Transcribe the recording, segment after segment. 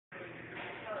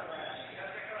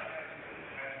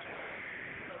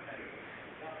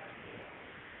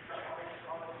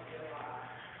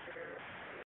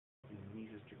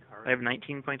I have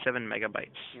 19.7 megabytes.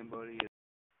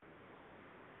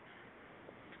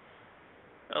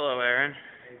 Hello, Aaron. How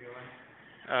you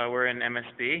doing? We're in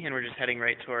MSB, and we're just heading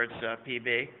right towards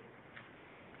PB.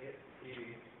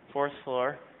 Fourth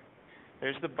floor.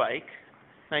 There's the bike.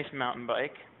 Nice mountain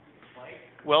bike.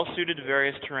 Well suited to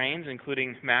various terrains,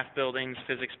 including math buildings,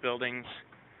 physics buildings,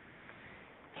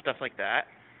 stuff like that.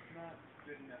 Not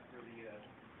good enough for the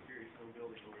Series 4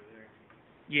 building over there.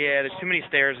 Yeah, there's too many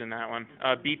stairs in that one.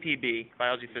 BPB,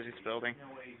 Biology Physics Building.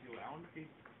 No way to go out. Can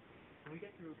we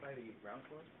get through by the ground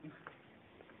floor?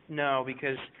 No,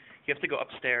 because you have to go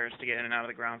upstairs to get in and out of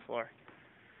the ground floor.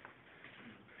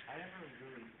 I never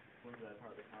really went to that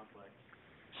part of the complex.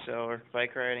 So we're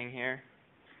bike riding here.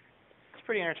 It's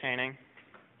pretty entertaining.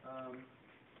 If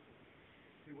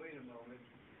you wait a moment,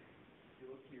 if you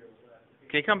look to your left.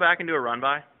 Can you come back and do a run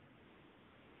by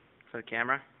for the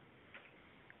camera?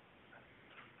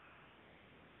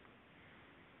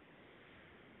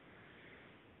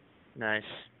 Nice.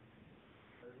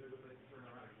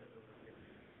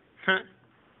 Too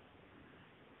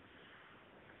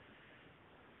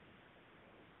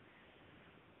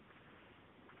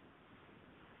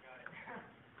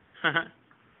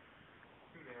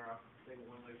narrow. It's like a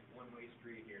one-way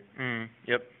street here.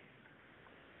 Yep.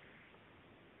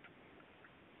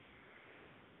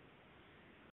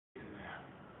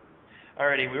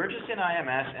 Alrighty, we were just in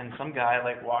IMS and some guy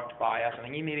walked by us. I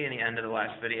think he maybe in the end of the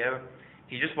last video.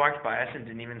 He just walked by us and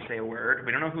didn't even say a word.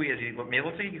 We don't know who he is. He looks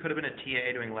like he could have been a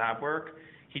TA doing lab work.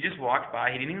 He just walked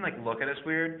by. He didn't even look at us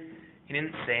weird. He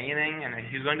didn't say anything, and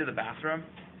he was going to the bathroom.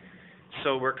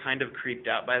 So we're kind of creeped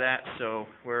out by that. So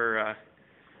we're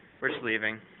just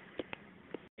leaving.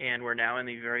 And we're now in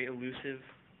the very elusive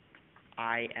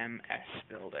IMS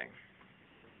building.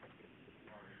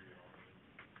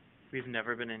 We've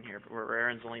never been in here, but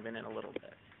Aaron's only been in a little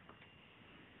bit.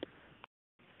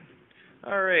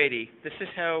 Alrighty, this is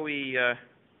how we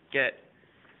get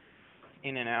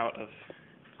in and out of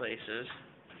places.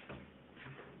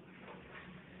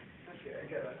 Okay, I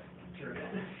gotta turn it.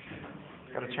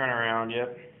 Gotta turn around,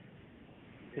 yep.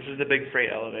 This is the big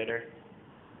freight elevator.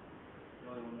 The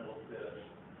only one that'll fit us.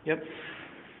 Yep.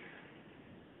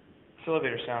 This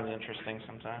elevator sounds interesting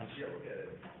sometimes. Yeah, look at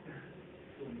it.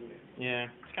 Yeah,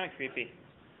 it's kind of creepy.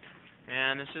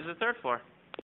 And this is the third floor.